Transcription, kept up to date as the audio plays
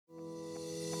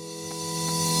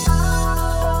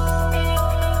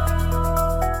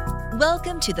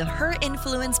to the Her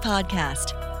Influence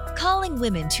podcast, calling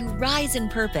women to rise in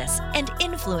purpose and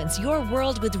influence your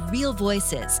world with real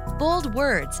voices, bold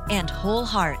words, and whole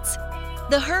hearts.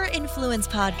 The Her Influence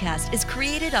podcast is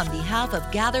created on behalf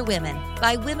of Gather Women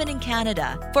by Women in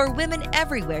Canada for women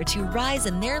everywhere to rise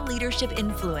in their leadership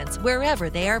influence wherever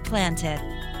they are planted.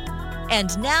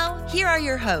 And now, here are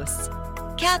your hosts,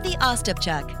 Kathy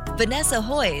Ostapchuk, Vanessa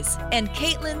Hoyes, and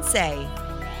Caitlin Say.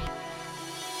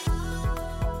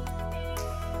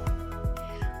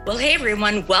 Well, hey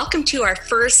everyone, welcome to our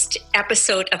first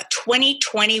episode of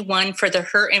 2021 for the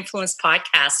Her Influence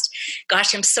podcast.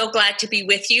 Gosh, I'm so glad to be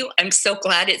with you. I'm so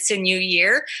glad it's a new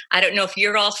year. I don't know if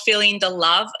you're all feeling the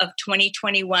love of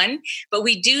 2021, but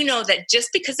we do know that just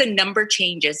because a number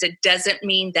changes, it doesn't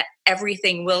mean that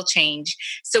everything will change.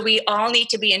 So we all need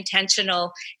to be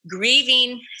intentional,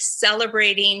 grieving,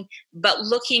 celebrating, but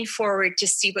looking forward to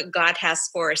see what God has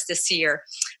for us this year.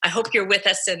 I hope you're with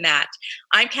us in that.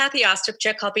 I'm Kathy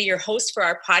Ostapchuk. I'll be your host for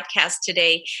our podcast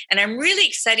today, and I'm really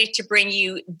excited to bring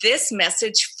you this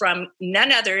message from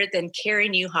none other than Carey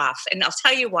Nieuwhof, and I'll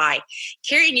tell you why.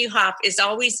 Carey Nieuwhof is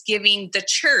always giving the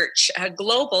church, a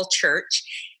global church,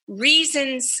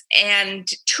 reasons and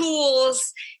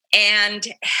tools and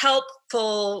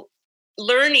helpful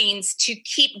learnings to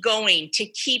keep going, to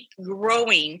keep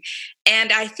growing.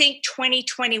 And I think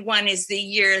 2021 is the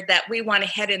year that we want to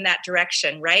head in that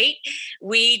direction, right?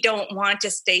 We don't want to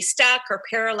stay stuck or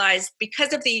paralyzed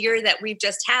because of the year that we've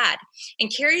just had.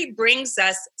 And Carey brings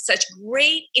us such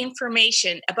great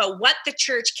information about what the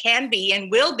church can be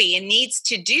and will be and needs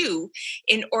to do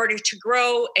in order to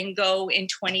grow and go in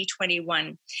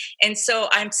 2021. And so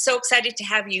I'm so excited to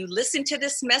have you listen to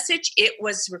this message. It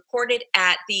was recorded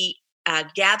at the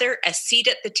Gather a Seat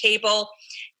at the Table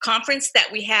conference that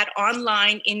we had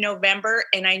online in November.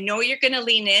 And I know you're going to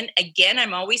lean in. Again,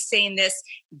 I'm always saying this,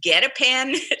 get a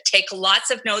pen, take lots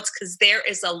of notes, because there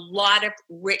is a lot of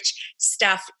rich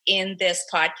stuff in this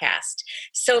podcast.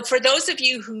 So for those of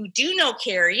you who do know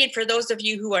Carey, and for those of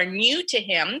you who are new to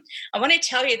him, I want to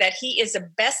tell you that he is a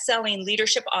best-selling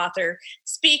leadership author,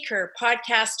 speaker,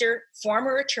 podcaster,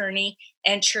 former attorney,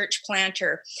 and church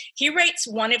planter. He writes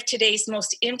one of today's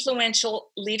most influential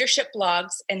leadership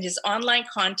blogs, and his online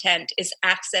content is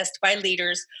accessed by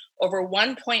leaders over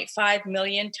 1.5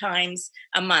 million times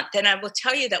a month. And I will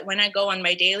tell you that when I go on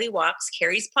my daily walks,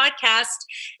 Carey's podcast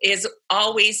is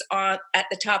always at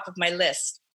the top of my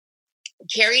list.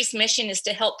 Carey's mission is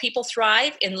to help people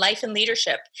thrive in life and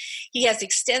leadership. He has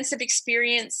extensive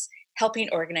experience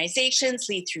helping organizations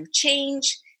lead through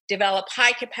change, develop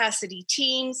high-capacity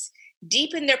teams,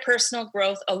 deepen their personal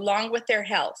growth along with their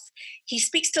health. He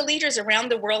speaks to leaders around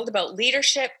the world about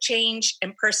leadership, change,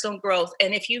 and personal growth.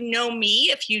 And if you know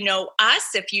me, if you know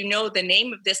us, if you know the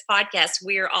name of this podcast,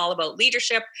 we are all about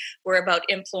leadership. We're about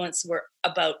influence. We're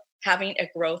about having a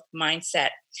growth mindset.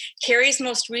 Carey's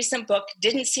most recent book,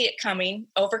 Didn't See It Coming,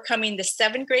 Overcoming the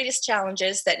 7 Greatest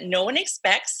Challenges That No One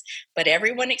Expects, but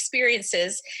Everyone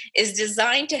Experiences, is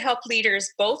designed to help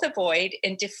leaders both avoid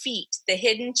and defeat the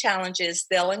hidden challenges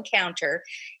they'll encounter,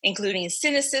 including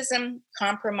cynicism,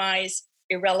 compromise,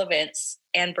 irrelevance,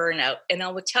 and burnout. And I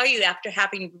will tell you, after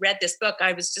having read this book,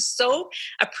 I was just so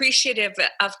appreciative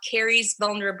of Carey's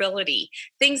vulnerability,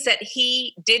 things that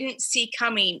he didn't see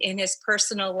coming in his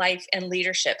personal life and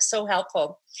leadership. So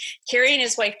helpful. Carey and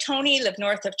his wife, Tony, live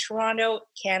north of Toronto,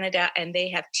 Canada, and they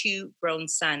have 2 grown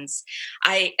sons.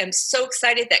 I am so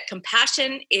excited that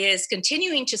Compassion is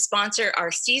continuing to sponsor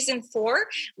our season 4,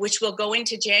 which will go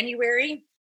into January.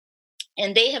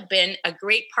 And they have been a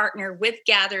great partner with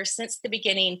Gather since the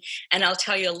beginning. And I'll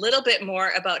tell you a little bit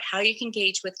more about how you can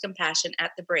engage with Compassion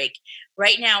at the break.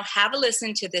 Right now, have a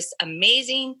listen to this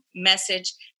amazing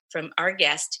message from our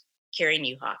guest, Carey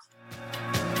Nieuwhof.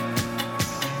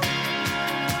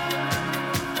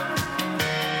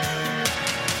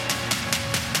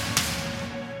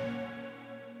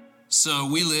 So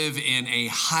we live in a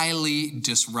highly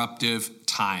disruptive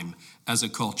time as a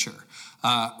culture.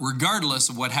 Regardless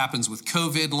of what happens with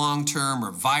COVID long-term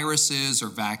or viruses or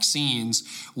vaccines,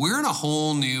 we're in a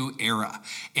whole new era.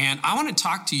 And I want to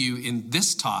talk to you in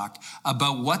this talk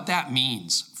about what that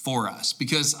means for us,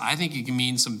 because I think it can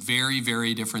mean some very,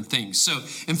 very different things. So,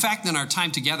 in fact, in our time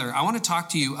together, I want to talk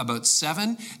to you about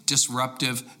 7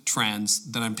 disruptive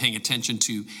trends that I'm paying attention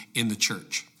to in the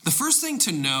church. The first thing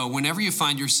to know whenever you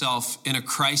find yourself in a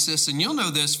crisis, and you'll know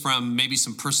this from maybe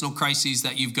some personal crises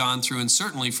that you've gone through and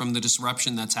certainly from the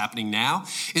disruption that's happening now,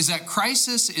 is that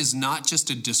crisis is not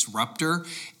just a disruptor,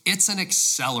 it's an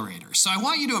accelerator. So I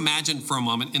want you to imagine for a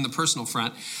moment in the personal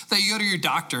front that you go to your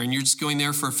doctor and you're just going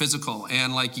there for a physical,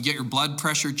 and like you get your blood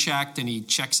pressure checked and he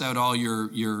checks out all your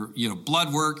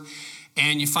blood work.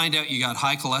 and you find out you got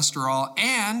high cholesterol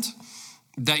and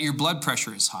that your blood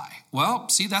pressure is high. Well,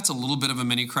 see, that's a little bit of a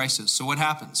mini crisis. So what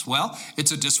happens? Well,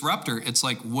 it's a disruptor. It's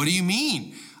like, what do you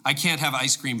mean I can't have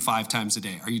ice cream 5 times a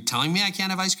day? Are you telling me I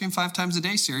can't have ice cream 5 times a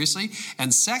day? Seriously?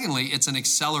 And secondly, it's an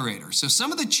accelerator. So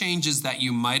some of the changes that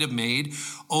you might have made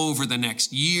over the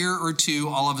next year or two,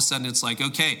 all of a sudden it's like,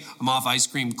 okay, I'm off ice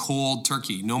cream cold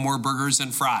turkey. No more burgers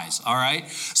and fries, all right?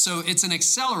 So it's an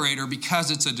accelerator because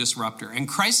it's a disruptor. And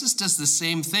crisis does the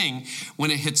same thing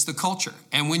when it hits the culture.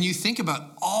 And when you think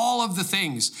about all of the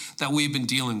things that we've been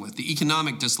dealing with, the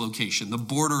economic dislocation, the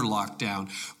border lockdown,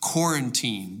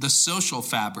 quarantine, the social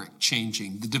fabric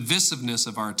changing, the divisiveness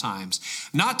of our times,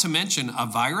 not to mention a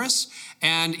virus,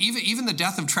 and even the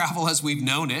death of travel as we've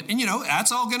known it. And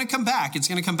that's all going to come back. It's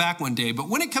going to come back one day. But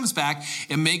when it comes back,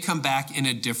 it may come back in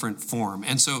a different form.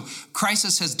 And so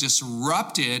crisis has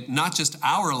disrupted not just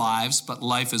our lives, but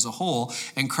life as a whole.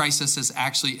 And crisis has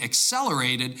actually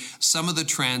accelerated some of the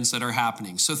trends that are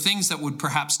happening. So things that would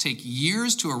perhaps take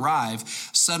years to arrive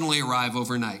suddenly arrive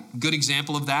overnight. Good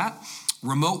example of that,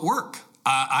 remote work.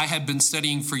 I had been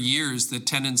studying for years the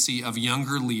tendency of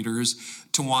younger leaders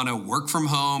to want to work from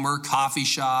home or coffee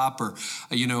shop or,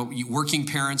 working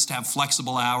parents to have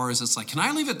flexible hours. It's like, can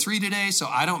I leave at 3 today so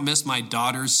I don't miss my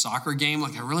daughter's soccer game?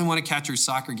 Like, I really want to catch her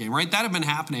soccer game, right? That had been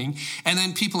happening. And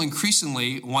then people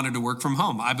increasingly wanted to work from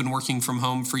home. I've been working from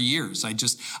home for years.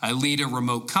 I lead a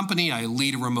remote company. I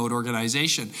lead a remote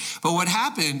organization. But what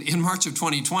happened in March of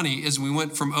 2020 is we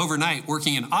went from overnight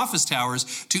working in office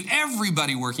towers to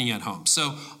everybody working at home.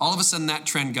 So all of a sudden that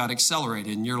trend got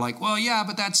accelerated. And you're like, well, yeah,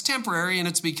 but that's temporary. And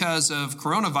it's because of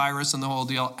coronavirus and the whole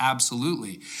deal.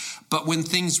 Absolutely. But when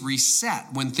things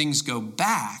reset, when things go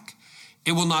back,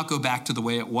 it will not go back to the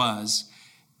way it was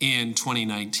in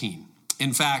 2019.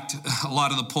 In fact, a lot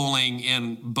of the polling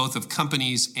in both of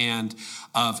companies and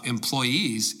of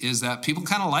employees is that people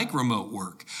kind of like remote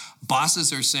work.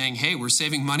 Bosses are saying, hey, we're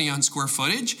saving money on square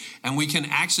footage, and we can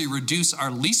actually reduce our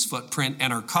lease footprint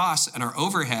and our costs and our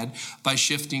overhead by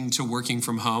shifting to working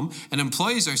from home. And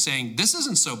employees are saying, this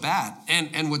isn't so bad.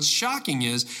 And what's shocking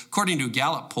is, according to a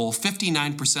Gallup poll,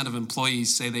 59% of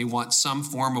employees say they want some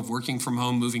form of working from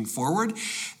home moving forward.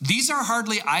 These are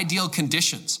hardly ideal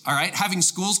conditions, all right? Having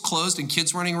schools closed and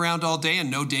kids running around all day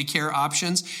and no daycare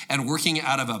options and working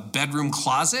out of a bedroom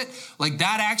closet, like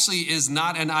that actually is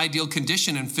not an ideal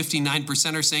condition. And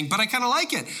 59% are saying, but I kind of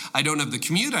like it. I don't have the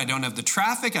commute. I don't have the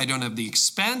traffic. I don't have the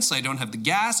expense. I don't have the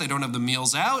gas. I don't have the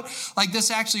meals out. Like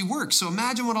this actually works. So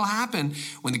imagine what will happen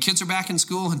when the kids are back in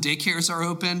school and daycares are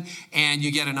open and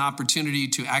you get an opportunity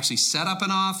to actually set up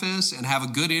an office and have a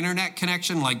good internet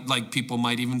connection. Like people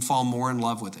might even fall more in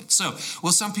love with it. So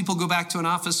will some people go back to an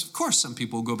office? Of course, some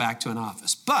people will go back to an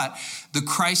office. But the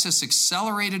crisis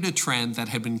accelerated a trend that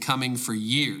had been coming for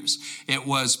years. It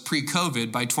was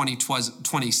pre-COVID. By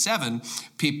 2027,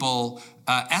 people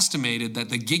estimated that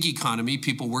the gig economy,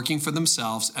 people working for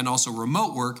themselves and also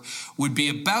remote work, would be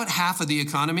about half of the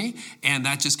economy. And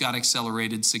that just got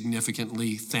accelerated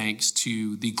significantly thanks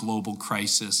to the global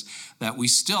crisis that we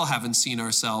still haven't seen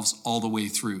ourselves all the way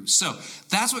through. So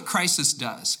that's what crisis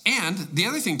does. And the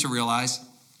other thing to realize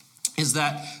is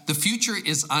that the future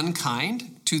is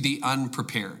unkind to the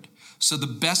unprepared. So the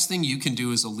best thing you can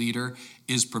do as a leader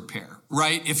is prepare,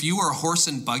 right? If you were a horse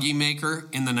and buggy maker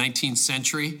in the 19th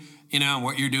century,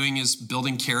 what you're doing is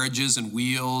building carriages and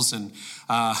wheels and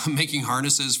making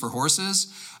harnesses for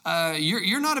horses,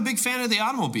 you're not a big fan of the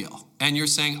automobile. And you're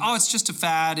saying, oh, it's just a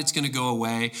fad, it's going to go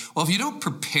away. Well, if you don't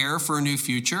prepare for a new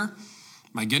future,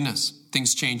 my goodness,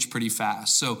 things change pretty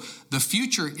fast. So the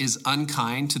future is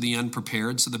unkind to the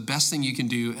unprepared. So the best thing you can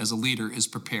do as a leader is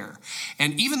prepare.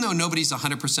 And even though nobody's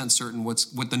 100% certain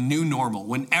what the new normal,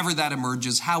 whenever that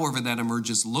emerges, however that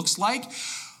emerges, looks like,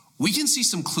 we can see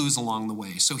some clues along the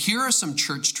way. So here are some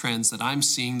church trends that I'm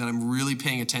seeing that I'm really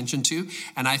paying attention to,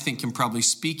 and I think can probably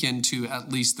speak into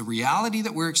at least the reality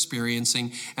that we're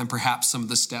experiencing and perhaps some of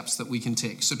the steps that we can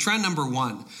take. So trend number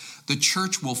 1, the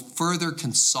church will further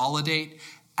consolidate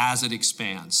as it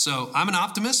expands. So I'm an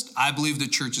optimist. I believe the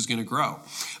church is going to grow.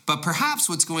 But perhaps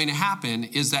what's going to happen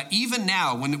is that even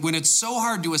now, when it's so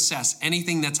hard to assess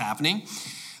anything that's happening,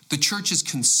 the church is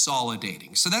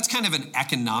consolidating. So that's kind of an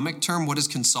economic term. What does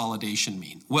consolidation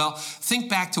mean? Well, think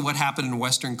back to what happened in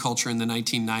Western culture in the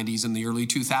 1990s and the early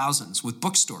 2000s with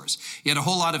bookstores. You had a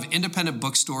whole lot of independent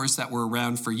bookstores that were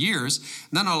around for years.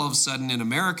 And then all of a sudden in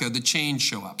America, the chains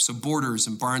show up. So Borders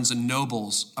and Barnes and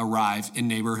Nobles arrive in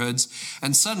neighborhoods.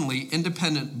 And suddenly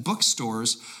independent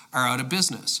bookstores are out of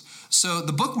business. So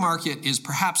the book market is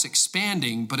perhaps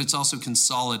expanding, but it's also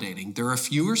consolidating. There are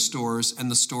fewer stores, and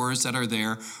the stores that are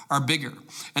there are bigger.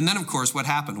 And then, of course, what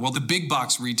happened? Well, the big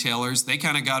box retailers, they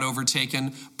kind of got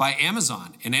overtaken by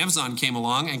Amazon. And Amazon came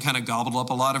along and kind of gobbled up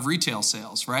a lot of retail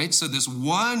sales, right? So this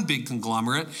one big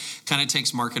conglomerate kind of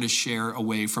takes market share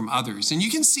away from others. And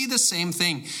you can see the same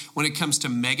thing when it comes to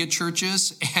mega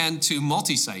churches and to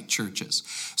multi-site churches.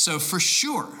 So for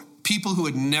sure, people who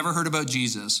had never heard about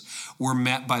Jesus were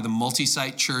met by the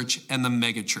multi-site church and the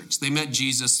mega church. They met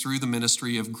Jesus through the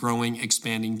ministry of growing,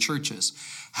 expanding churches.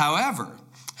 However,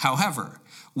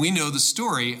 we know the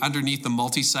story underneath the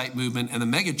multi-site movement and the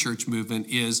mega church movement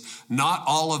is not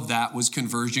all of that was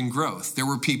conversion growth. There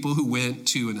were people who went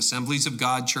to an Assemblies of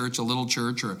God church, a little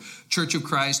church, or a Church of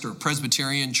Christ, or a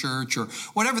Presbyterian church, or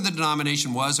whatever the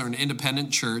denomination was, or an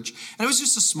independent church. And it was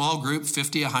just a small group,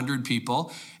 50, 100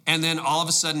 people. And then all of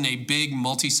a sudden a big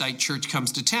multi-site church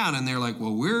comes to town and they're like,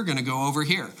 well, we're going to go over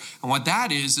here. And what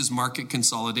that is market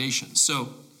consolidation. So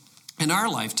in our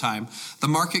lifetime, the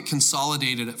market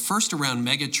consolidated at first around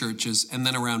mega churches and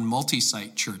then around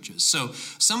multi-site churches. So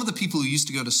some of the people who used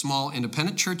to go to small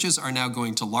independent churches are now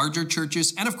going to larger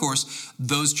churches. And of course,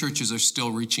 those churches are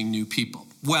still reaching new people.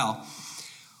 Well,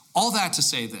 all that to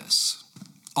say this.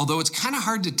 Although it's kind of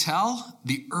hard to tell,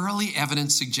 the early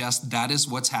evidence suggests that is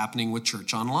what's happening with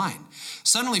church online.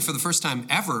 Suddenly, for the first time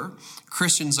ever,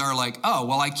 Christians are like, oh,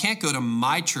 well, I can't go to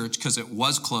my church because it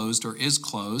was closed or is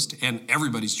closed, and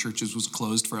everybody's churches was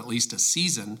closed for at least a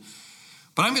season.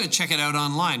 But I'm going to check it out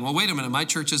online. Well, wait a minute, my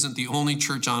church isn't the only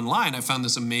church online. I found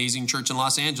this amazing church in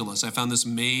Los Angeles. I found this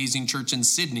amazing church in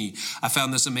Sydney. I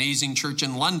found this amazing church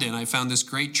in London. I found this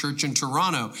great church in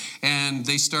Toronto. And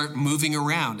they start moving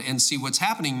around. And see, what's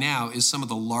happening now is some of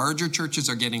the larger churches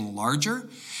are getting larger.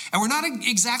 And we're not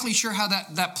exactly sure how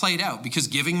that played out because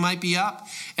giving might be up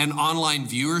and online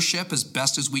viewership, as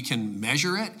best as we can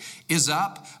measure it, is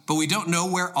up. But we don't know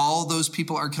where all those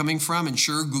people are coming from. And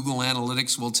sure, Google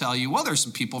Analytics will tell you, well, there's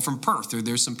some people from Perth, or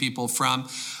there's some people from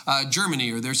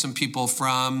Germany, or there's some people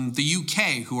from the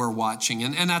UK who are watching.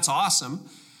 And that's awesome.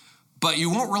 But you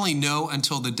won't really know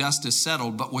until the dust is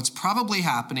settled. But what's probably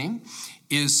happening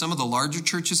is some of the larger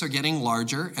churches are getting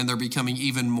larger and they're becoming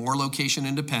even more location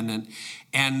independent.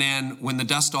 And then when the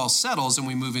dust all settles and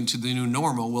we move into the new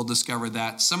normal, we'll discover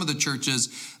that some of the churches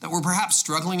that were perhaps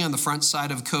struggling on the front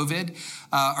side of COVID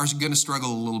are going to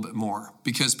struggle a little bit more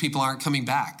because people aren't coming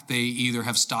back. They either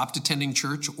have stopped attending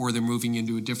church or they're moving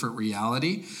into a different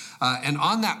reality. And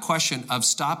on that question of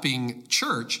stopping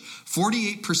church,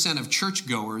 48% of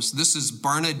churchgoers, this is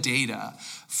Barna data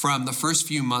from the first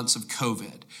few months of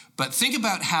COVID. But think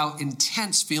about how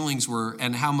intense feelings were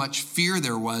and how much fear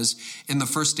there was in the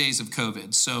first days of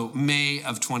COVID. So May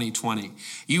of 2020.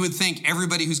 You would think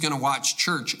everybody who's going to watch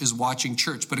church is watching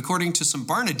church. But according to some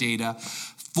Barna data,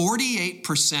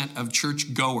 48% of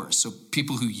church goers, so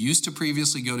people who used to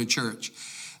previously go to church,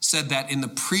 said that in the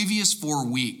previous 4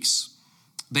 weeks,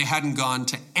 they hadn't gone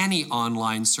to any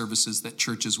online services that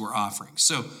churches were offering.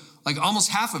 So like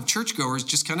almost half of churchgoers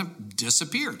just kind of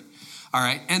disappeared. All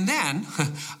right. And then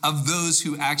of those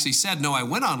who actually said, no, I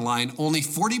went online, only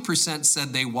 40% said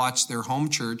they watched their home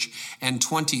church and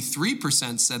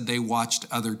 23% said they watched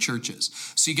other churches.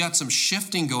 So you got some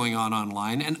shifting going on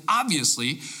online. And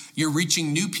obviously, you're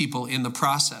reaching new people in the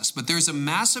process. But there's a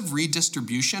massive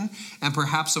redistribution and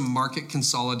perhaps a market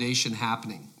consolidation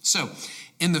happening. So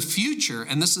in the future,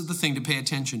 and this is the thing to pay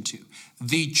attention to,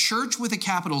 the church with a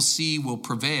capital C will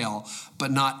prevail,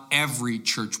 but not every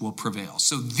church will prevail.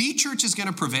 So the church is going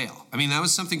to prevail. I mean, that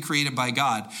was something created by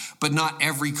God, but not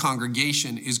every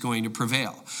congregation is going to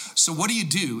prevail. So what do you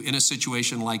do in a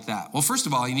situation like that? Well, first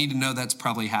of all, you need to know that's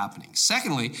probably happening.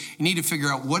 Secondly, you need to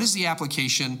figure out what is the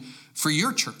application for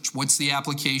your church. What's the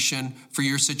application for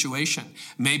your situation?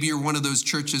 Maybe you're one of those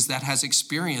churches that has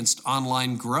experienced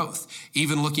online growth.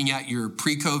 Even looking at your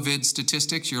pre-COVID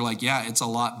statistics, you're like, yeah, it's a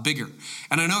lot bigger.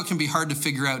 And I know it can be hard to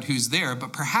figure out who's there,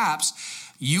 but perhaps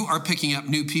you are picking up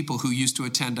new people who used to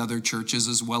attend other churches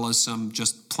as well as some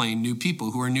just plain new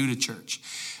people who are new to church.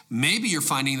 Maybe you're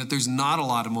finding that there's not a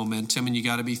lot of momentum and you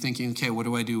got to be thinking, okay, what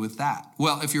do I do with that?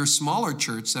 Well, if you're a smaller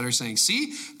church that are saying,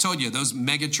 see, told you, those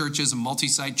mega churches and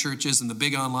multi-site churches and the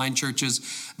big online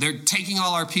churches, they're taking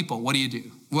all our people. What do you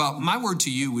do? Well, my word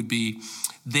to you would be,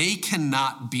 they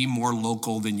cannot be more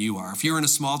local than you are. If you're in a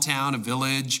small town, a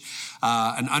village,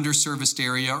 an underserviced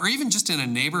area, or even just in a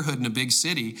neighborhood in a big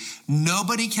city,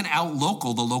 nobody can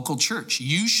out-local the local church.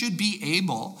 You should be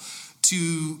able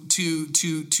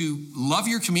to love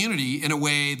your community in a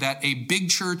way that a big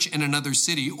church in another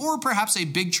city or perhaps a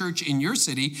big church in your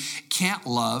city can't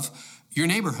love your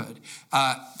neighborhood.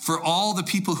 For all the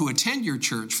people who attend your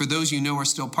church, for those you know are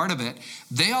still part of it,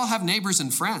 they all have neighbors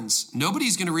and friends.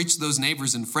 Nobody's going to reach those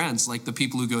neighbors and friends like the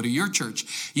people who go to your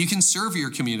church. You can serve your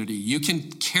community. You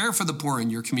can care for the poor in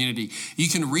your community. You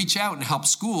can reach out and help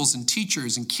schools and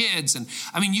teachers and kids. And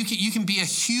you can be a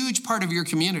huge part of your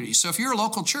community. So if you're a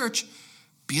local church,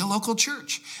 be a local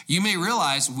church. You may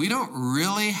realize we don't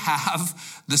really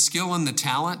have the skill and the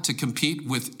talent to compete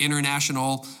with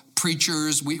international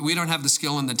preachers. We don't have the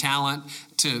skill and the talent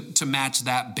to match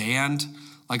that band.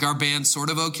 Like our band's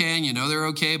sort of okay, and you know they're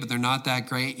okay, but they're not that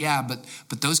great. Yeah, but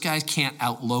those guys can't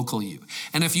out-local you.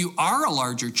 And if you are a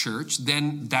larger church,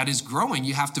 then that is growing.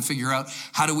 You have to figure out,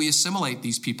 how do we assimilate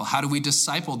these people? How do we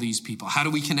disciple these people? How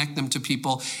do we connect them to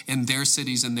people in their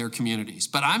cities and their communities?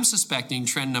 But I'm suspecting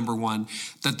trend number one,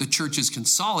 that the church is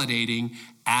consolidating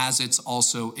as it's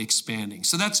also expanding.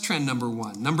 So that's trend number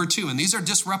one. Number two, and these are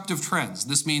disruptive trends.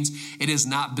 This means it is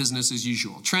not business as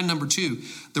usual. Trend number two,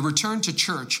 the return to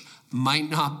church might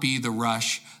not be the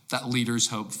rush that leaders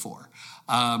hope for.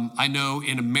 I know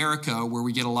in America, where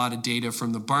we get a lot of data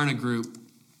from the Barna Group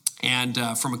and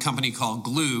from a company called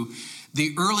Glue,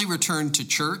 the early return to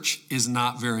church is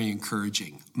not very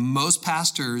encouraging. Most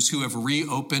pastors who have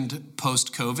reopened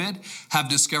post-COVID have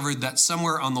discovered that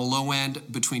somewhere on the low end,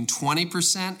 between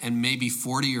 20% and maybe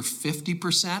 40 or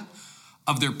 50%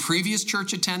 of their previous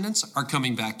church attendance are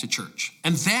coming back to church.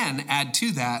 And then add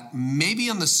to that, maybe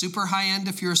on the super high end,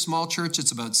 if you're a small church,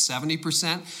 it's about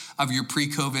 70% of your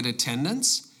pre-COVID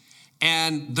attendance.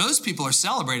 And those people are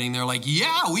celebrating. They're like,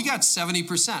 yeah, we got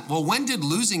 70%. Well, when did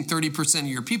losing 30% of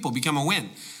your people become a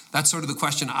win? That's sort of the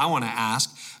question I want to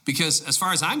ask, because as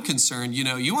far as I'm concerned,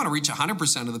 you want to reach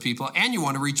 100% of the people and you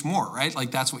want to reach more, right? Like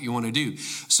that's what you want to do.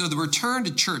 So the return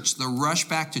to church, the rush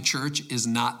back to church is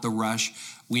not the rush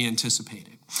we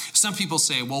anticipated. Some people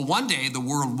say, well, one day the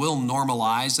world will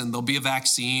normalize and there'll be a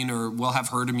vaccine, or we'll have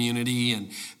herd immunity and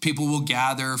people will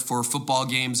gather for football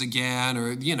games again,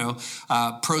 or,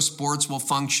 pro sports will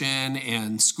function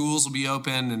and schools will be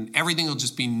open and everything will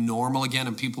just be normal again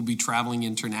and people will be traveling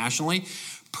internationally.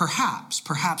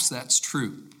 Perhaps that's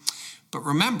true. But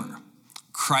remember,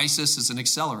 crisis is an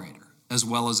accelerator as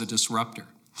well as a disruptor.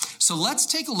 So let's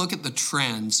take a look at the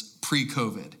trends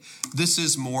pre-COVID. This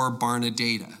is more Barna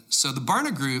data. So the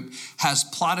Barna Group has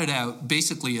plotted out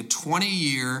basically a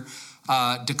 20-year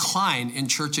decline in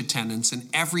church attendance in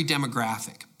every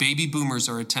demographic. Baby boomers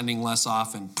are attending less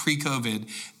often pre-COVID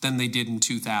than they did in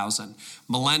 2000.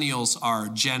 Millennials are,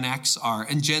 Gen X are,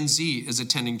 and Gen Z is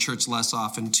attending church less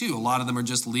often too. A lot of them are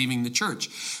just leaving the church.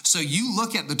 So you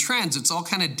look at the trends, it's all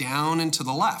kind of down and to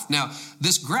the left. Now,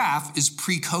 this graph is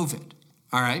pre-COVID,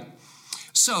 all right?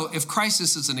 So if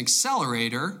crisis is an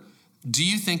accelerator, do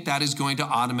you think that is going to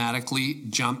automatically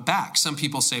jump back? Some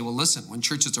people say, well, listen, when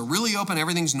churches are really open,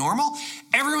 everything's normal,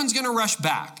 everyone's going to rush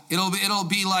back. It'll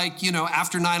be like,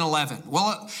 after 9/11.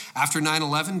 Well, after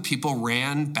 9/11, people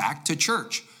ran back to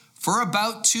church for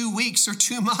about 2 weeks or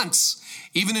 2 months.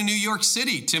 Even in New York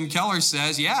City, Tim Keller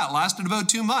says, yeah, it lasted about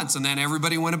 2 months, and then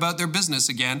everybody went about their business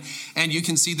again, and you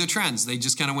can see the trends. They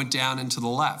just kind of went down and to the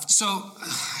left. So,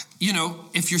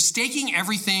 if you're staking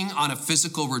everything on a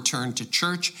physical return to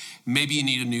church, maybe you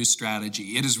need a new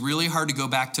strategy. It is really hard to go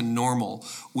back to normal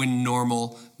when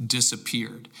normal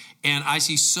disappeared. And I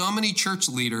see so many church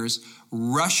leaders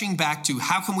rushing back to,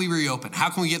 how can we reopen? How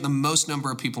can we get the most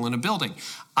number of people in a building?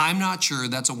 I'm not sure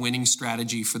that's a winning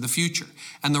strategy for the future.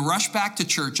 And the rush back to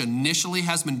church initially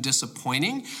has been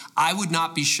disappointing. I would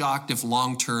not be shocked if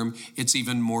long-term it's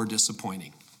even more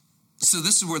disappointing. So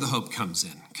this is where the hope comes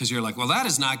in, because you're like, well, that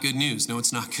is not good news. No,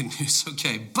 it's not good news.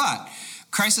 Okay, but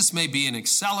crisis may be an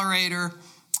accelerator.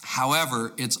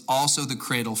 However, it's also the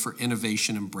cradle for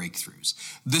innovation and breakthroughs.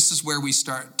 This is where we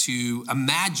start to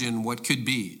imagine what could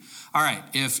be. All right,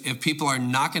 if people are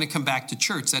not going to come back to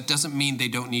church, that doesn't mean they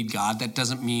don't need God. That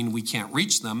doesn't mean we can't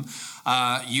reach them.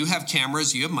 You have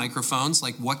cameras, you have microphones.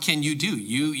 Like, what can you do?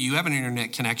 You have an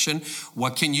internet connection.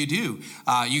 What can you do?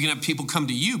 You can have people come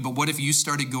to you, but what if you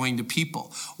started going to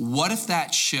people? What if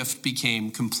that shift became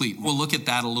complete? We'll look at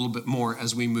that a little bit more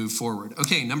as we move forward.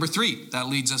 Okay, number 3, that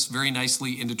leads us very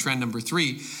nicely into trend number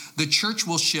 3. The church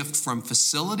will shift from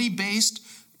facility-based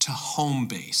to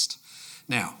home-based.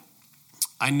 Now,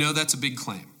 I know that's a big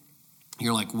claim.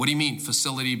 You're like, what do you mean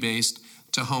facility-based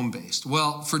to home-based?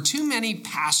 Well, for too many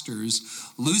pastors,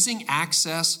 losing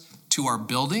access to our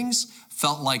buildings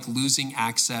felt like losing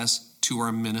access to to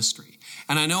our ministry.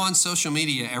 And I know on social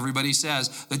media, everybody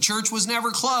says the church was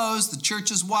never closed, the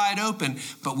church is wide open,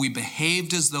 but we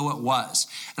behaved as though it was.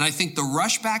 And I think the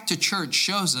rush back to church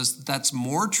shows us that that's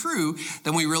more true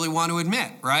than we really want to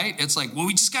admit, right? It's like, well,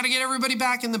 we just got to get everybody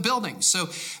back in the building. So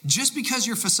just because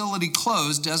your facility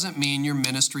closed doesn't mean your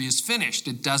ministry is finished.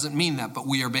 It doesn't mean that, but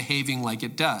we are behaving like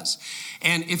it does.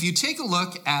 And if you take a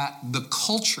look at the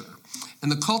culture,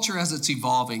 and the culture as it's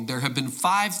evolving, there have been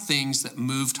 5 things that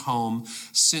moved home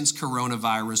since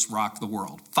coronavirus rocked the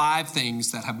world. 5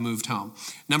 things that have moved home.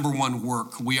 Number 1,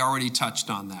 work. We already touched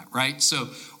on that, right? So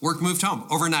work moved home.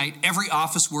 Overnight, every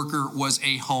office worker was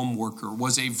a home worker,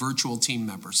 was a virtual team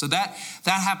member. So that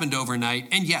happened overnight.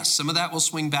 And yes, some of that will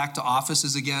swing back to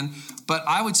offices again, but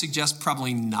I would suggest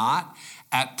probably not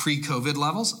at pre-COVID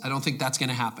levels. I don't think that's going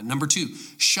to happen. Number 2,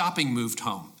 shopping moved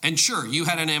home. And sure, you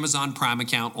had an Amazon Prime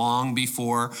account long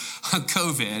before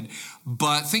COVID,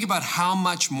 but think about how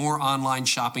much more online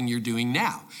shopping you're doing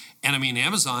now. And I mean,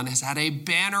 Amazon has had a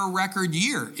banner record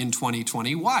year in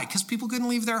 2020. Why? Because people couldn't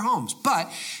leave their homes.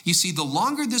 But you see, the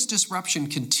longer this disruption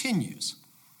continues,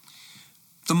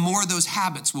 the more those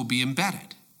habits will be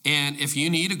embedded. And if you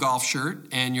need a golf shirt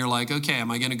and you're like, okay,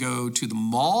 am I going to go to the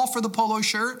mall for the polo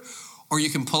shirt? Or you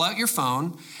can pull out your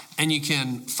phone and you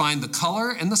can find the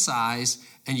color and the size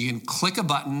and you can click a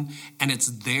button and it's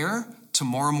there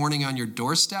tomorrow morning on your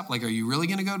doorstep. Like, are you really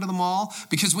going to go to the mall?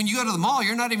 Because when you go to the mall,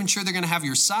 you're not even sure they're going to have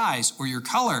your size or your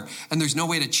color, and there's no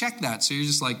way to check that. So you're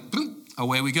just like, boop,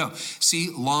 away we go. See,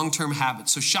 long-term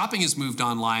habits. So shopping has moved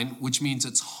online, which means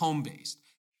it's home-based.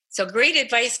 So great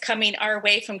advice coming our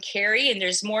way from Carey, and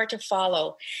there's more to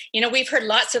follow. You know, we've heard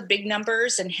lots of big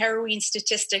numbers and harrowing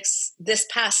statistics this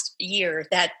past year,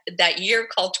 that year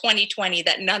called 2020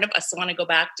 that none of us want to go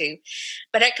back to.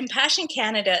 But at Compassion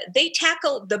Canada, they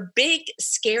tackle the big,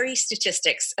 scary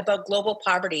statistics about global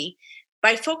poverty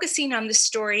by focusing on the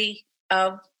story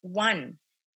of one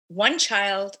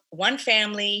child, one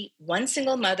family, one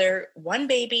single mother, one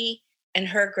baby, and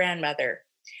her grandmother.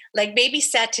 Like baby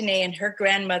Satine and her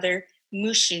grandmother,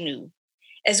 Mushinu.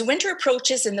 As winter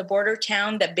approaches in the border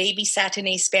town that baby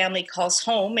Satine's family calls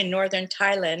home in northern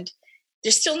Thailand,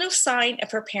 there's still no sign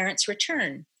of her parents'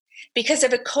 return. Because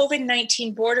of a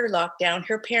COVID-19 border lockdown,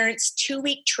 her parents'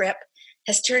 2-week trip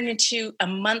has turned into a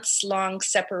months-long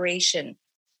separation,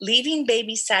 leaving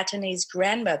baby Satine's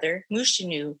grandmother,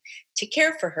 Mushinu, to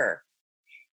care for her.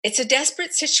 It's a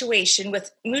desperate situation,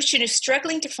 with Mushinu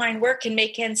struggling to find work and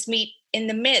make ends meet in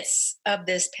the midst of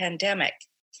this pandemic.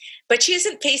 But she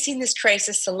isn't facing this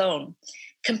crisis alone.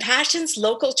 Compassion's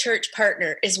local church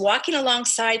partner is walking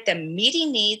alongside them,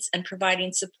 meeting needs and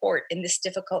providing support in this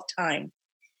difficult time.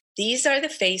 These are the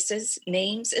faces,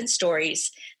 names, and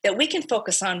stories that we can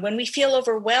focus on when we feel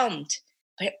overwhelmed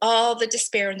by all the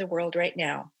despair in the world right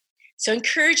now. So I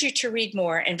encourage you to read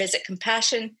more and visit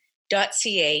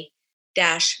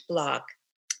compassion.ca-blog.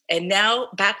 And now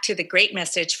back to the great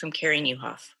message from Carey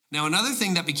Nieuwhof. Now, another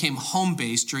thing that became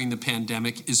home-based during the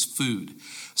pandemic is food.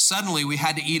 Suddenly, we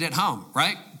had to eat at home,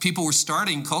 right? People were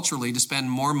starting culturally to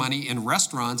spend more money in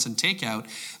restaurants and takeout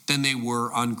than they were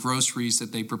on groceries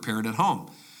that they prepared at home.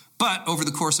 But over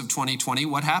the course of 2020,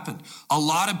 what happened? A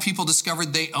lot of people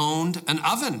discovered they owned an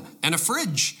oven and a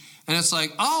fridge. And it's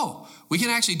like, oh, we can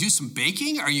actually do some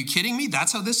baking? Are you kidding me?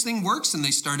 That's how this thing works? And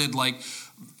they started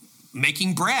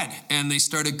making bread, and they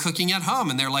started cooking at home,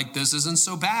 and they're like, this isn't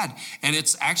so bad, and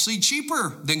it's actually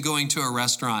cheaper than going to a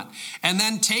restaurant. And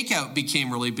then takeout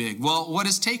became really big. Well, what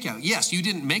is takeout? Yes, you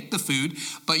didn't make the food,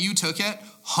 but you took it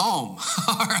home.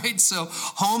 All right, so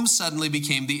home suddenly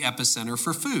became the epicenter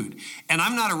for food. And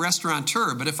I'm not a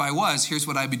restaurateur, but if I was, here's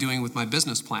what I'd be doing with my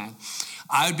business plan.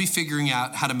 I would be figuring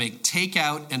out how to make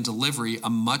takeout and delivery a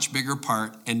much bigger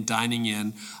part and dining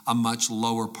in a much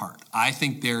lower part. I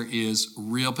think there is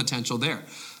real potential there.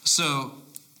 So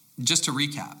just to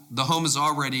recap, the home is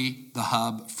already the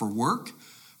hub for work,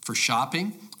 for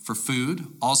shopping, for food,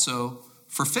 also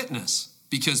for fitness,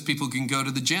 because people can go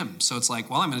to the gym. So it's like,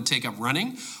 well, I'm going to take up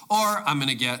running, or I'm going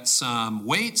to get some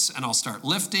weights and I'll start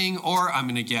lifting, or I'm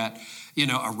going to get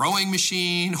a rowing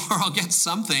machine, or I'll get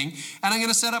something, and I'm going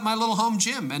to set up my little home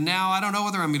gym. And now I don't know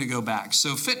whether I'm going to go back.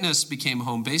 So fitness became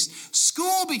home-based.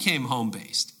 School became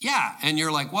home-based. Yeah, and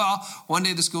you're like, well, one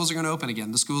day the schools are going to open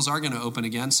again. The schools are going to open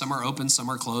again. Some are open, some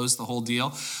are closed, the whole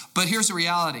deal. But here's the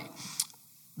reality.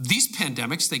 These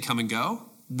pandemics, they come and go.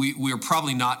 We are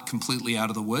probably not completely out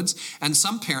of the woods, and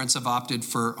some parents have opted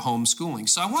for homeschooling.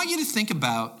 So I want you to think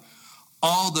about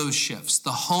all those shifts.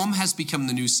 The home has become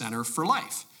the new center for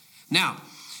life. Now,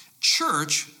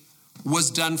 church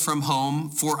was done from home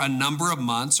for a number of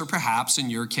months, or perhaps in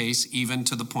your case, even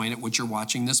to the point at which you're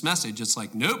watching this message. It's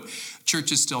like, nope,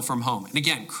 church is still from home. And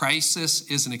again, crisis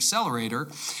is an accelerator.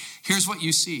 Here's what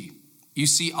you see. You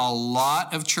see a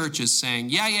lot of churches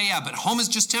saying, yeah, but home is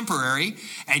just temporary,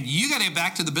 and you got to get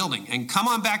back to the building, and come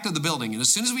on back to the building. And as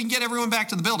soon as we can get everyone back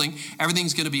to the building,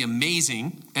 everything's going to be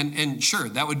amazing. And sure,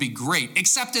 that would be great,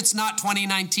 except it's not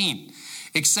 2019.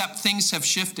 Except things have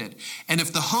shifted. And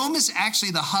if the home is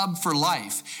actually the hub for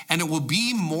life, and it will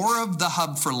be more of the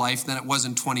hub for life than it was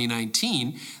in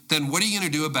 2019, then what are you going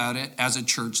to do about it as a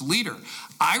church leader?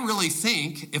 I really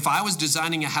think if I was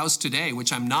designing a house today,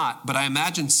 which I'm not, but I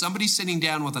imagine somebody sitting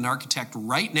down with an architect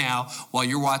right now while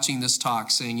you're watching this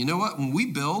talk saying, you know what, when we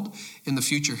build in the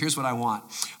future, here's what I want.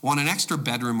 I want an extra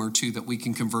bedroom or two that we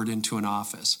can convert into an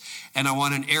office. And I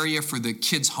want an area for the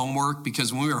kids' homework,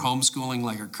 because when we were homeschooling,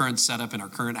 like our current setup in our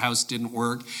current house didn't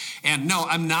work. And no,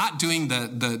 I'm not doing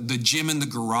the gym in the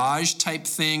garage type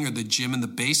thing or the gym in the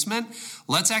basement.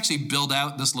 Let's actually build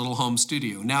out this little home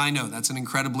studio. Now, I know that's an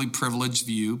incredibly privileged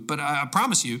view, but I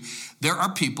promise you, there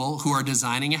are people who are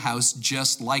designing a house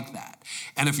just like that.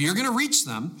 And if you're going to reach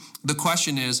them, the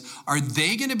question is, are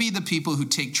they going to be the people who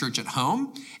take church at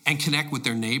home and connect with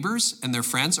their neighbors and their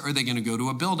friends, or are they going to go to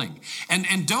a building?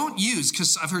 And don't use,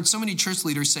 because I've heard so many church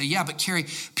leaders say, yeah, but Carey,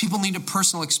 people need a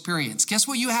personal experience. Guess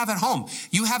what you have at home?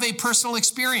 You have a personal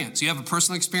experience. You have a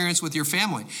personal experience with your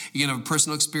family. You can have a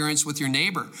personal experience with your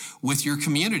neighbor, with your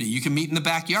community. You can meet in the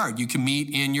backyard. You can meet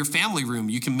in your family room.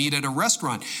 You can meet at a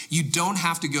restaurant. You don't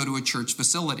have to go to a church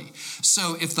facility.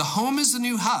 So if the home is the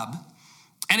new hub,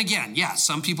 and again, yeah,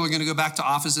 some people are going to go back to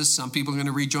offices. Some people are going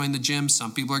to rejoin the gym.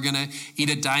 Some people are going to eat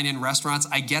at dine-in restaurants.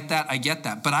 I get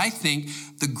that. But I think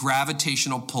the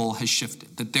gravitational pull has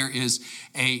shifted, that there is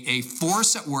a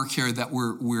force at work here that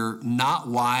we're not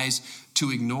wise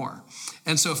to ignore.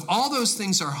 And so if all those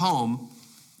things are home,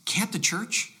 can't the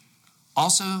church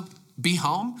also be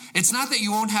home? It's not that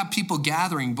you won't have people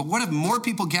gathering, but what if more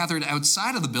people gathered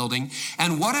outside of the building?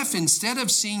 And what if instead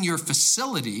of seeing your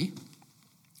facility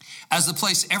as the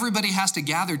place everybody has to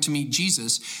gather to meet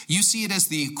Jesus, you see it as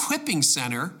the equipping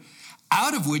center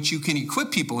out of which you can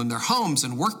equip people in their homes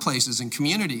and workplaces and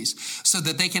communities so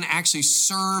that they can actually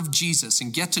serve Jesus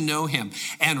and get to know him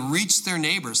and reach their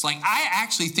neighbors. Like, I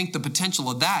actually think the potential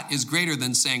of that is greater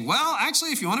than saying, well,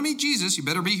 actually, if you want to meet Jesus, you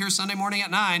better be here Sunday morning at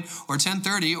 9 or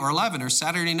 10:30 or 11 or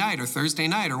Saturday night or Thursday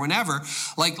night or whenever.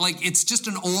 Like it's just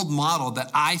an old model that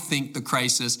I think the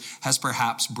crisis has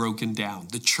perhaps broken down.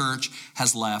 The church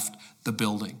has left the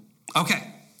building.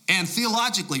 Okay. And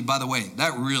theologically, by the way,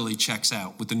 that really checks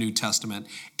out with the New Testament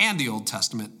and the Old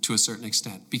Testament to a certain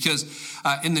extent. Because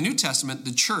in the New Testament,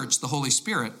 the church, the Holy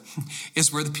Spirit,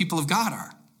 is where the people of God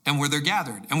are and where they're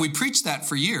gathered. And we preach that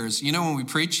for years. You know, when we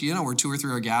preach, where 2 or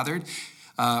 3 are gathered,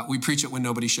 we preach it when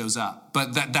nobody shows up.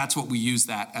 But that's what we use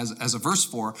that as a verse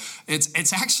for.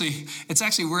 It's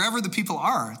actually wherever the people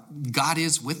are, God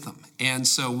is with them. And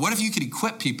so what if you could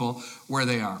equip people where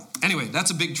they are? Anyway, that's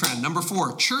a big trend. Number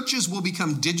 4, churches will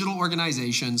become digital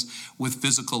organizations with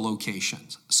physical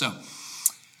locations. So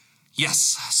yes,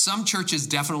 some churches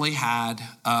definitely had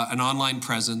an online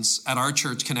presence. At our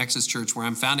church, Connexus Church, where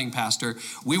I'm founding pastor,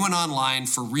 we went online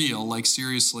for real, like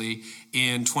seriously,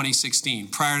 in 2016.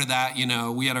 Prior to that,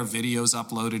 we had our videos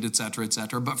uploaded, et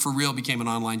cetera, but for real became an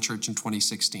online church in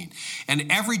 2016.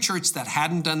 And every church that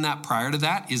hadn't done that prior to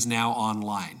that is now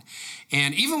online.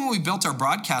 And even when we built our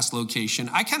broadcast location,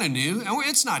 I kind of knew, and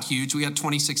it's not huge. We had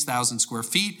 26,000 square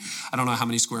feet. I don't know how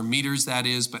many square meters that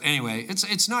is, but anyway,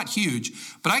 it's not huge.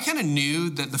 But I kind of knew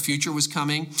that the future was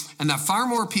coming and that far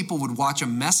more people would watch a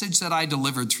message that I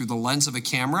delivered through the lens of a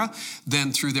camera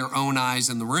than through their own eyes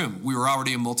in the room. We were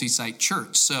already a multi-site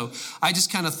church. So I just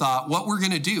kind of thought what we're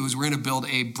going to do is we're going to build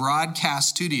a broadcast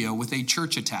studio with a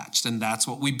church attached. And that's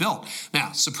what we built.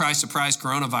 Now, surprise, surprise,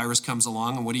 coronavirus comes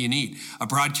along. And what do you need? A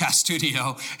broadcast studio.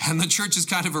 And the church is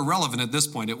kind of irrelevant at this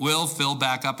point. It will fill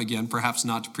back up again, perhaps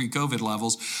not to pre-COVID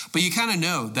levels, but you kind of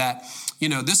know that,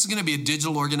 this is going to be a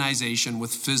digital organization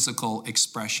with physical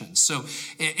expression. So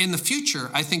in the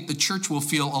future, I think the church will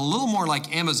feel a little more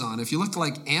like Amazon. If you look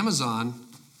like Amazon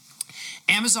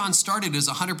started as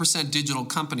a 100% digital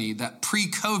company that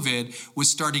pre-COVID was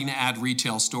starting to add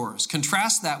retail stores.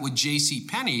 Contrast that with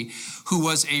JCPenney, who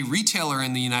was a retailer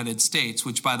in the United States,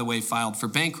 which, by the way, filed for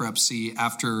bankruptcy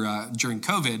during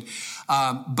COVID,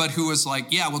 but who was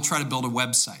like, yeah, we'll try to build a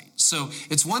website. So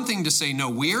it's one thing to say, no,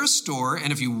 we're a store,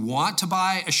 and if you want to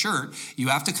buy a shirt, you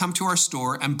have to come to our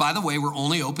store. And by the way, we're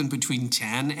only open between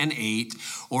 10 and 8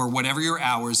 or whatever your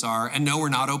hours are. And no, we're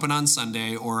not open on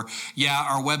Sunday. Or, yeah,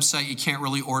 our website, you can't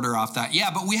really order off that. Yeah,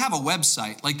 but we have a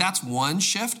website. Like, that's one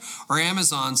shift. Or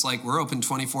Amazon's like, we're open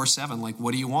 24/7. Like,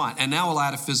 what do you want? And now we'll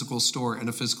add a physical store and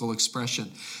a physical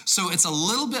expression. So it's a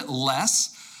little bit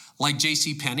less like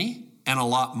JCPenney and a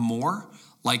lot more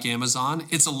like Amazon.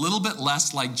 It's a little bit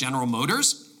less like General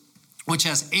Motors, which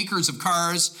has acres of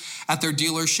cars at their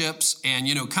dealerships and,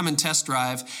 come and test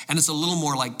drive. And it's a little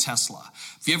more like Tesla.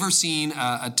 If you ever seen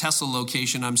a Tesla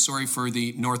location, I'm sorry for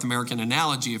the North American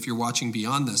analogy if you're watching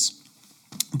beyond this,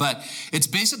 but it's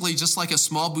basically just like a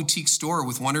small boutique store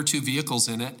with 1 or 2 vehicles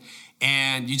in it.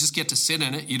 And you just get to sit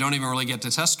in it. You don't even really get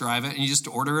to test drive it, and you just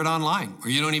order it online,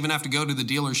 or you don't even have to go to the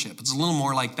dealership. It's a little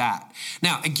more like that.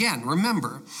 Now, again,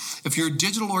 remember, if you're a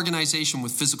digital organization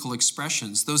with physical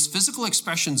expressions, those physical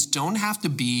expressions don't have to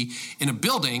be in a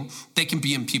building. They can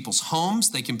be in people's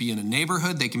homes. They can be in a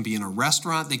neighborhood. They can be in a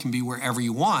restaurant. They can be wherever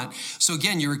you want. So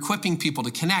again, you're equipping people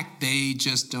to connect. They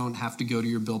just don't have to go to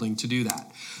your building to do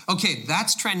that. Okay,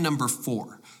 that's trend number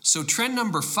 4. So trend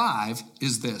number 5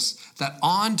 is this, that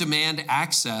on-demand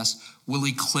access will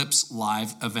eclipse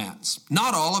live events.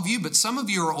 Not all of you, but some of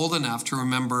you are old enough to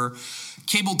remember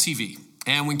cable TV.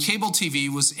 And when cable TV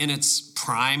was in its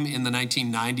prime in the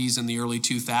 1990s and the early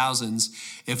 2000s,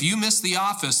 if you missed The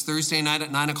Office Thursday night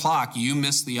at 9 o'clock, you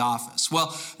missed The Office.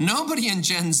 Well, nobody in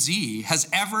Gen Z has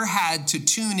ever had to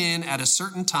tune in at a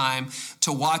certain time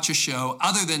to watch a show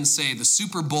other than, say, the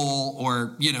Super Bowl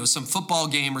or, some football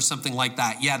game or something like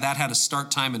that. Yeah, that had a start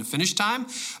time and a finish time.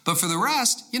 But for the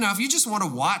rest, if you just want to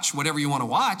watch whatever you want to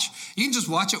watch, you can just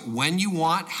watch it when you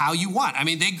want, how you want. I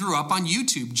mean, they grew up on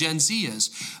YouTube, Gen Z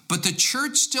is. But the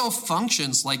church still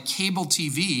functions like cable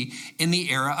TV in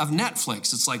the era of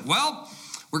Netflix. It's like, well,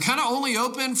 we're kind of only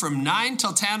open from 9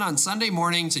 till 10 on Sunday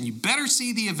mornings, and you better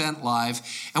see the event live.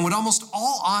 And what almost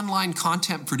all online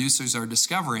content producers are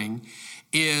discovering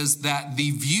is that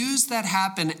the views that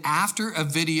happen after a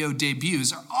video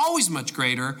debuts are always much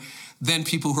greater than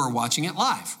people who are watching it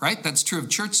live, right? That's true of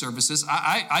church services.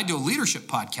 I do a leadership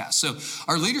podcast. So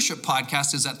our leadership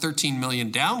podcast is at 13 million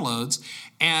downloads.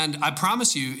 And I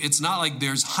promise you, it's not like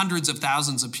there's hundreds of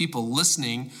thousands of people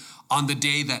listening on the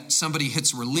day that somebody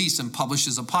hits release and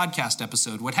publishes a podcast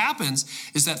episode. What happens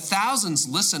is that thousands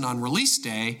listen on release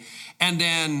day, and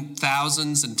then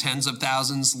thousands and tens of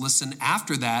thousands listen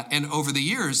after that. And over the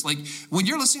years, like when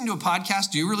you're listening to a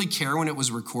podcast, do you really care when it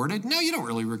was recorded? No, you don't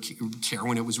really care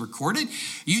when it was recorded.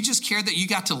 You just care that you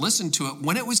got to listen to it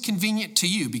when it was convenient to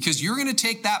you, because you're going to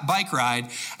take that bike ride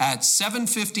at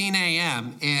 7:15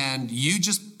 a.m. and you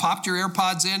just popped your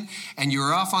AirPods in and you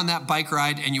were off on that bike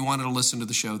ride and you wanted to listen to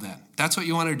the show then. That's what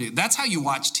you want to do. That's how you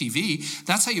watch TV.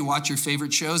 That's how you watch your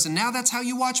favorite shows. And now that's how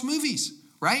you watch movies,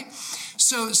 right?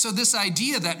 So this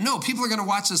idea that, no, people are going to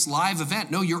watch this live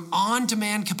event. No, your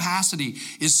on-demand capacity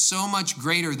is so much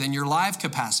greater than your live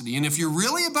capacity. And if you're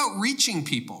really about reaching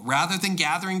people rather than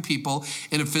gathering people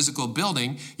in a physical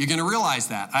building, you're going to realize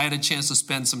that. I had a chance to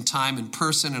spend some time in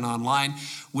person and online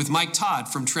with Mike Todd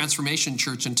from Transformation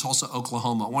Church in Tulsa,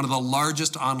 Oklahoma, one of the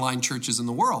largest online churches in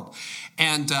the world.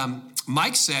 And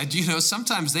Mike said,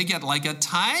 sometimes they get like a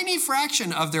tiny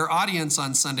fraction of their audience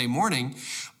on Sunday morning,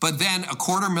 but then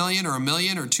 250,000 or 1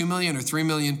 million or 2 million or 3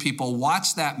 million people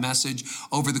watch that message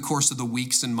over the course of the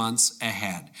weeks and months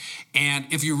ahead. And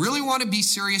if you really want to be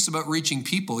serious about reaching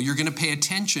people, you're going to pay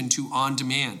attention to on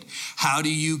demand. How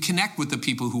do you connect with the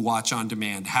people who watch on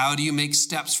demand? How do you make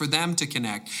steps for them to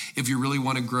connect if you really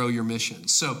want to grow your mission?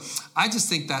 So I just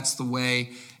think that's the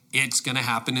way it's going to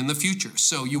happen in the future.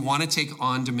 So you want to take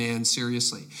on demand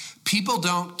seriously. People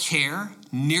don't care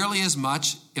nearly as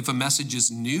much if a message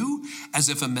is new as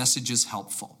if a message is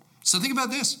helpful. So think about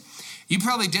this. You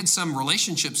probably did some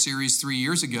relationship series 3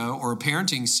 years ago, or a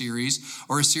parenting series,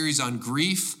 or a series on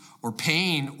grief or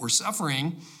pain or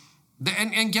suffering.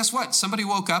 And guess what? Somebody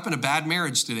woke up in a bad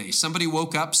marriage today. Somebody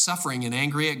woke up suffering and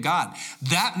angry at God.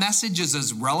 That message is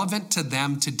as relevant to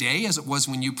them today as it was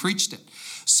when you preached it.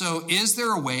 So is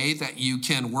there a way that you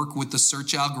can work with the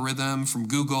search algorithm from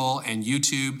Google and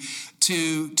YouTube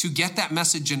to get that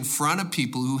message in front of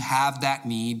people who have that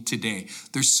need today?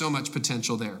 There's so much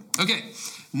potential there. Okay,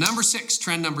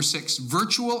 trend number 6,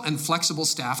 virtual and flexible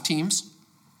staff teams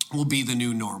will be the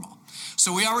new normal.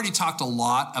 So we already talked a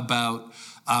lot about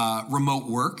remote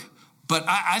work. But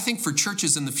I think for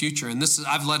churches in the future, and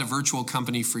I've led a virtual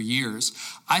company for years,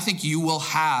 I think you will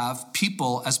have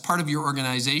people as part of your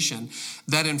organization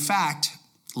that in fact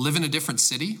live in a different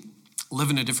city, live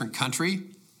in a different country,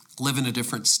 live in a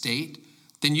different state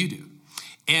than you do.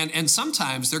 And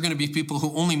sometimes they're going to be people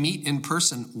who only meet in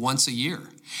person once a year.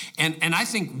 And I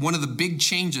think one of the big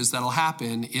changes that'll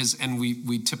happen is, and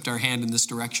we tipped our hand in this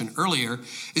direction earlier,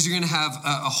 is you're going to have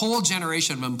a whole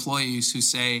generation of employees who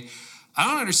say, I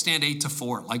don't understand 8 to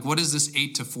 4. Like, what is this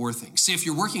 8 to 4 thing? See, if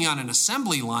you're working on an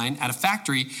assembly line at a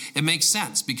factory, it makes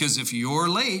sense, because if you're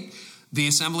late, the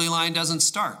assembly line doesn't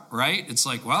start, right? It's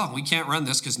like, well, we can't run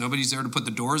this because nobody's there to put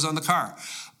the doors on the car.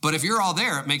 But if you're all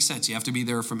there, it makes sense. You have to be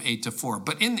there from 8 to 4.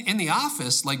 But in the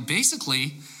office, like,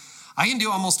 basically, I can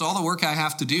do almost all the work I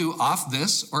have to do off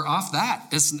this or off that.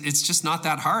 It's just not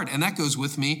that hard. And that goes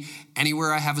with me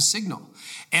anywhere I have a signal.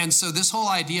 And so this whole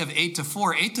idea of 8 to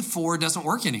 4 doesn't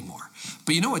work anymore.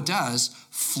 But you know what does?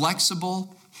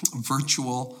 Flexible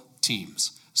virtual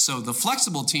teams. So the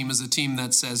flexible team is a team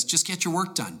that says, just get your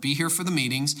work done. Be here for the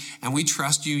meetings, and we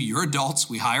trust you. You're adults.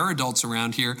 We hire adults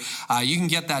around here. You can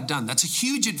get that done. That's a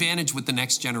huge advantage with the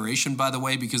next generation, by the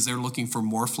way, because they're looking for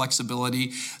more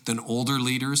flexibility than older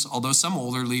leaders, although some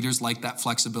older leaders like that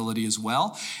flexibility as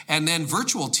well. And then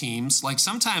virtual teams, like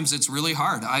sometimes it's really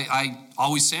hard. I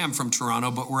always say I'm from Toronto,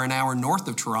 but we're an hour north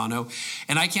of Toronto,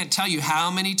 and I can't tell you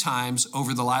how many times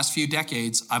over the last few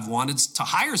decades I've wanted to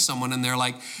hire someone, and they're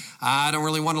like, I don't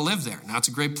really want to live there. Now, it's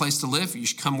a great place to live. You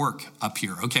should come work up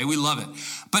here. Okay, we love it.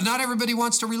 But not everybody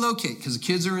wants to relocate because the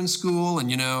kids are in school,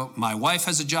 and, my wife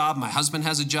has a job, my husband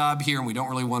has a job here, and we don't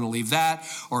really want to leave that,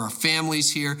 or our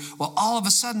family's here. Well, all of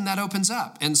a sudden, that opens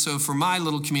up. And so for my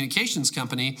little communications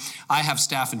company, I have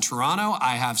staff in Toronto,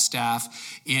 I have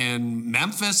staff in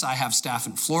Memphis, I have staff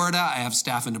in Florida, I have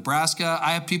staff in Nebraska,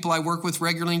 I have people I work with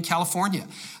regularly in California.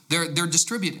 They're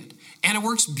distributed, and it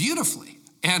works beautifully.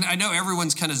 And I know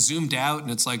everyone's kind of zoomed out,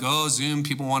 and it's like, oh, Zoom,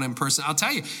 people want in person. I'll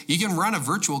tell you, you can run a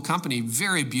virtual company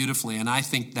very beautifully, and I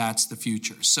think that's the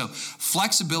future. So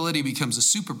flexibility becomes a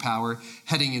superpower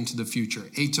heading into the future.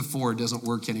 8 to 4 doesn't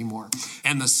work anymore.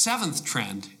 And the 7th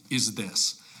trend is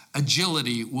this.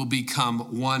 Agility will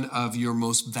become one of your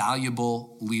most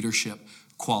valuable leadership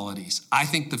qualities. I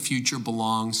think the future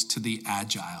belongs to the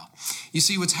agile. You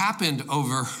see, what's happened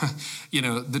over,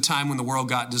 the time when the world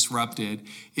got disrupted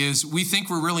is we think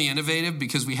we're really innovative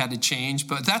because we had to change,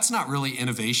 but that's not really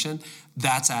innovation.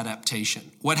 That's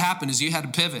adaptation. What happened is you had to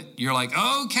pivot. You're like,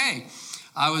 okay,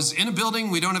 I was in a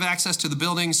building. We don't have access to the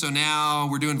building, so now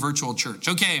we're doing virtual church.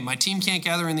 Okay, my team can't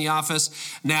gather in the office.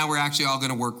 Now we're actually all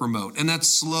going to work remote. And that's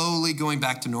slowly going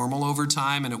back to normal over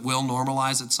time, and it will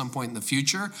normalize at some point in the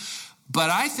future. But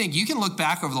I think you can look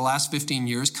back over the last 15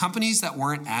 years, companies that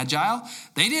weren't agile,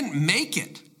 they didn't make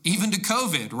it, even to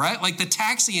COVID, right? Like the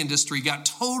taxi industry got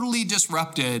totally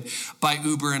disrupted by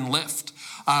Uber and Lyft.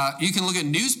 You can look at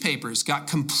newspapers, got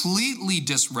completely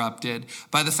disrupted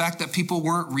by the fact that people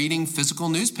weren't reading physical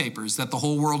newspapers, that the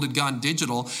whole world had gone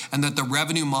digital, and that the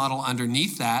revenue model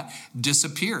underneath that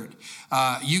disappeared.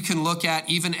 You can look at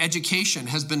even education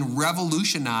has been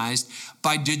revolutionized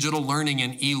by digital learning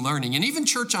and e-learning. And even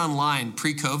church online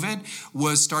pre-COVID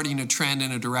was starting to trend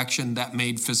in a direction that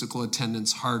made physical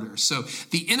attendance harder. So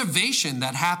the innovation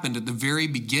that happened at the very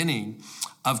beginning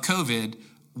of COVID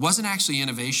wasn't actually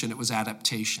innovation, it was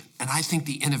adaptation. And I think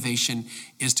the innovation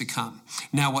is to come.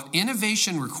 Now, what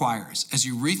innovation requires, as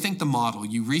you rethink the model,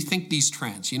 you rethink these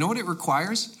trends, you know what it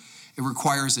requires? It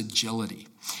requires agility.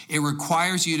 It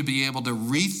requires you to be able to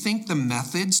rethink the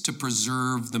methods to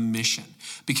preserve the mission.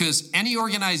 Because any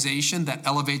organization that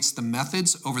elevates the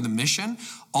methods over the mission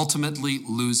ultimately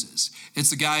loses. It's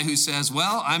the guy who says,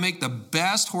 well, I make the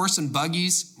best horse and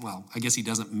buggies. Well, I guess he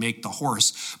doesn't make the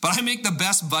horse, but I make the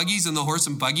best buggies in the horse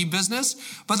and buggy business.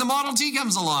 But the Model T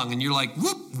comes along and you're like,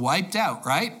 whoop, wiped out,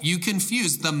 right? You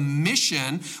confused. The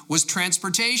mission was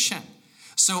transportation.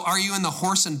 So are you in the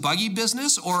horse and buggy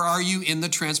business or are you in the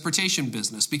transportation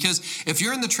business? Because if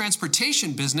you're in the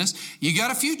transportation business, you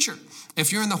got a future.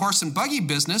 If you're in the horse and buggy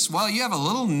business, well, you have a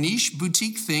little niche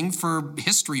boutique thing for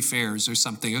history fairs or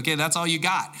something. Okay, that's all you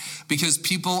got because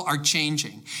people are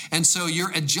changing. And so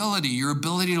your agility, your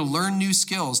ability to learn new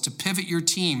skills, to pivot your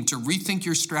team, to rethink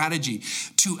your strategy,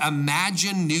 to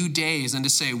imagine new days and to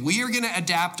say, we are going to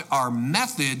adapt our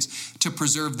methods to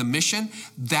preserve the mission,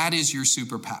 that is your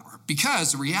superpower.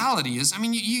 Because the reality is,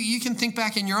 you can think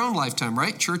back in your own lifetime,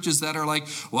 right? Churches that are like,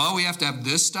 well, we have to have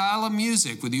this style of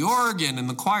music with the organ and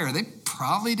the choir. They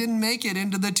probably didn't make it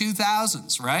into the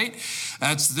 2000s, right?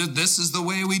 This is the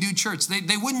way we do church.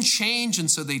 They wouldn't change,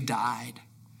 and so they died.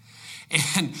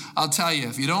 And I'll tell you,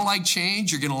 if you don't like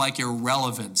change, you're going to like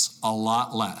irrelevance a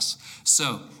lot less.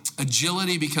 So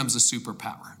agility becomes a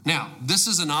superpower. Now, this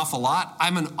is an awful lot.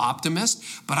 I'm an optimist,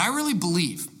 but I really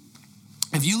believe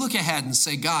if you look ahead and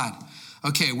say, God,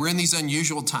 Okay, we're in these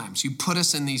unusual times. You put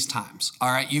us in these times,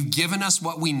 all right? You've given us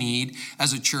what we need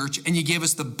as a church, and you gave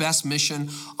us the best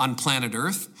mission on planet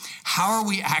Earth. How are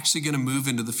we actually going to move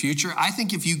into the future? I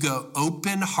think if you go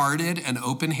open-hearted and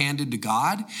open-handed to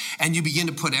God, and you begin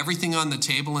to put everything on the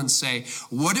table and say,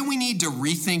 what do we need to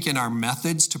rethink in our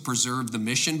methods to preserve the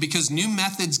mission? Because new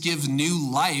methods give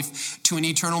new life to an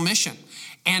eternal mission.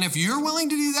 And if you're willing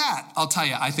to do that, I'll tell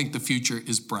you, I think the future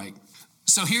is bright.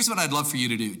 So here's what I'd love for you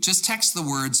to do. Just text the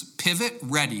words pivot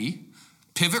ready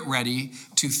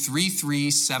to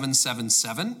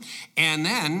 33777, and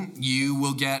then you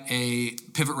will get a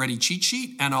Pivot Ready cheat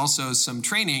sheet and also some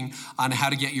training on how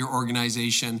to get your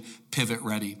organization pivot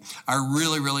ready. I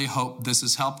really, really hope this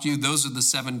has helped you. Those are the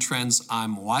 7 trends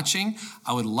I'm watching.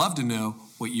 I would love to know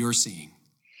what you're seeing.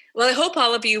 Well, I hope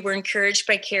all of you were encouraged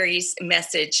by Carey's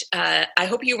message. I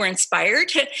hope you were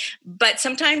inspired, but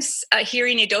sometimes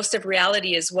hearing a dose of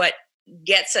reality is what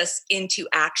gets us into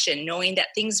action, knowing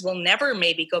that things will never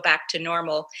maybe go back to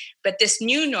normal. But this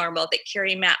new normal that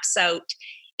Carey maps out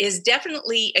is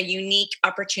definitely a unique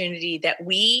opportunity that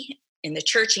we in the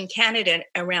church in Canada and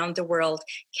around the world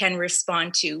can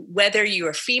respond to, whether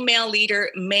you're a female leader,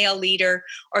 male leader,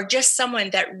 or just someone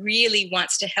that really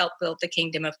wants to help build the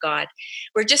kingdom of God.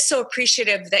 We're just so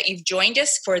appreciative that you've joined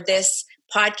us for this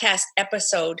podcast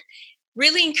episode,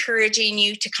 really encouraging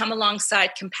you to come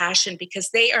alongside Compassion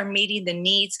because they are meeting the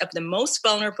needs of the most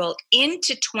vulnerable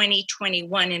into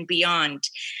 2021 and beyond.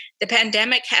 The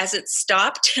pandemic hasn't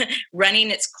stopped running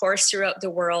its course throughout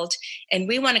the world, and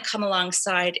we want to come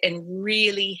alongside and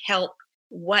really help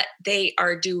what they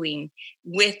are doing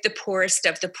with the poorest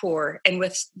of the poor and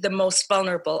with the most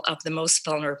vulnerable of the most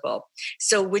vulnerable.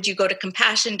 So would you go to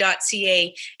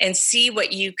compassion.ca and see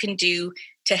what you can do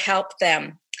to help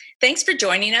them? Thanks for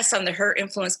joining us on the Her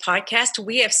Influence podcast.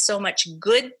 We have so much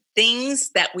good things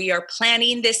that we are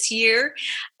planning this year,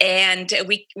 and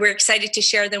we're excited to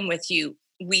share them with you.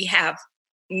 We have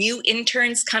new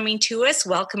interns coming to us,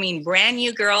 welcoming brand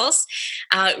new girls,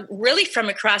 really from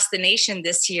across the nation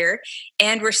this year.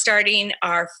 And we're starting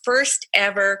our first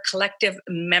ever collective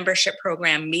membership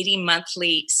program, meeting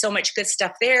monthly. So much good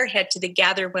stuff there. Head to the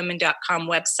gatherwomen.com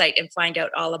website and find out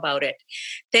all about it.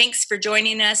 Thanks for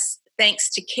joining us.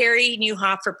 Thanks to Carey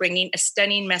Nieuwhof for bringing a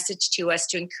stunning message to us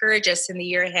to encourage us in the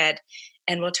year ahead.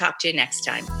 And we'll talk to you next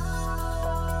time.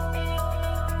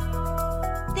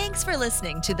 Thanks for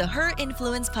listening to the Her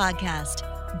Influence podcast.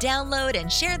 Download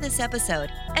and share this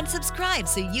episode and subscribe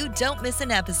so you don't miss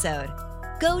an episode.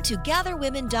 Go to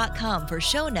gatherwomen.com for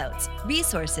show notes,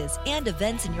 resources, and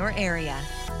events in your area.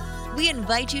 We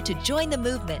invite you to join the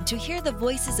movement to hear the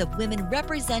voices of women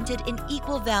represented in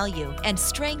equal value and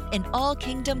strength in all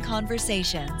kingdom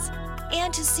conversations,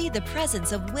 and to see the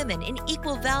presence of women in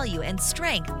equal value and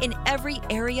strength in every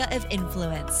area of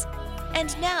influence.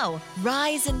 And now,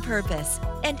 rise in purpose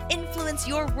and influence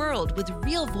your world with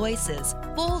real voices,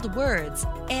 bold words,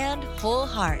 and whole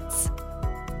hearts.